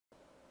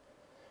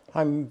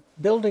I'm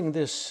building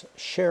this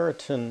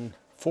Sheraton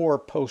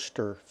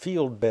 4-poster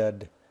field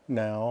bed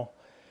now,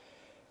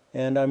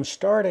 and I'm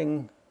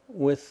starting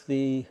with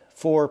the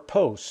 4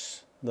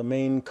 posts, the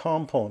main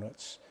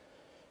components.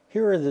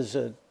 Here is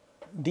a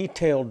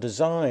detailed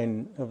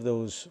design of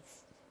those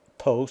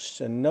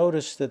posts, and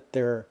notice that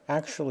there are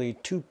actually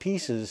 2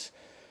 pieces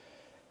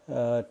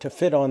to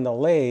fit on the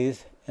lathe,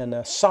 and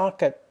the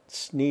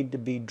sockets need to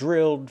be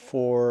drilled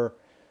for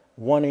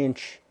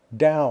 1-inch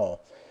dowel.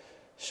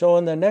 So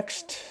in the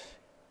next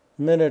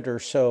minute or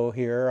so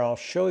here, I'll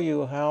show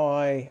you how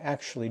I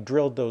actually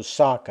drilled those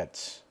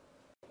sockets.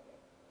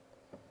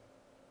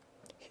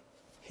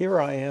 Here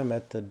I am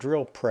at the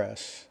drill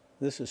press.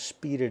 This is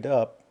speeded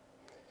up,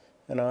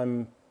 and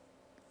I'm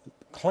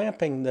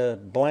clamping the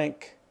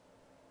blank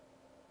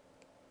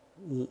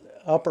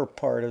upper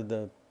part of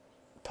the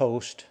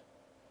post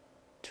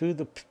to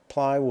the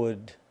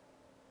plywood,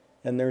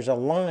 and there's a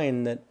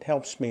line that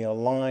helps me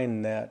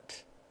align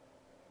that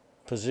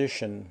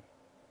position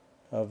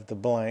of the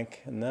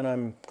blank, and then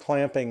I'm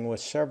clamping with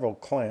several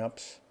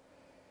clamps.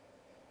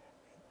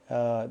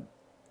 I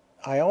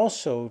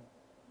also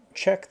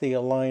check the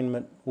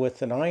alignment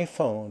with an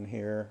iPhone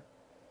here.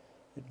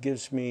 It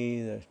gives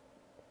me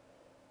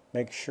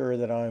make sure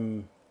that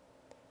I'm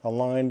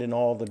aligned in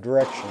all the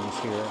directions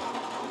here.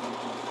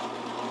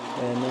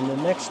 And in the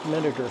next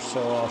minute or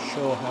so, I'll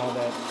show how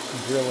that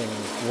drilling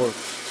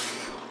works.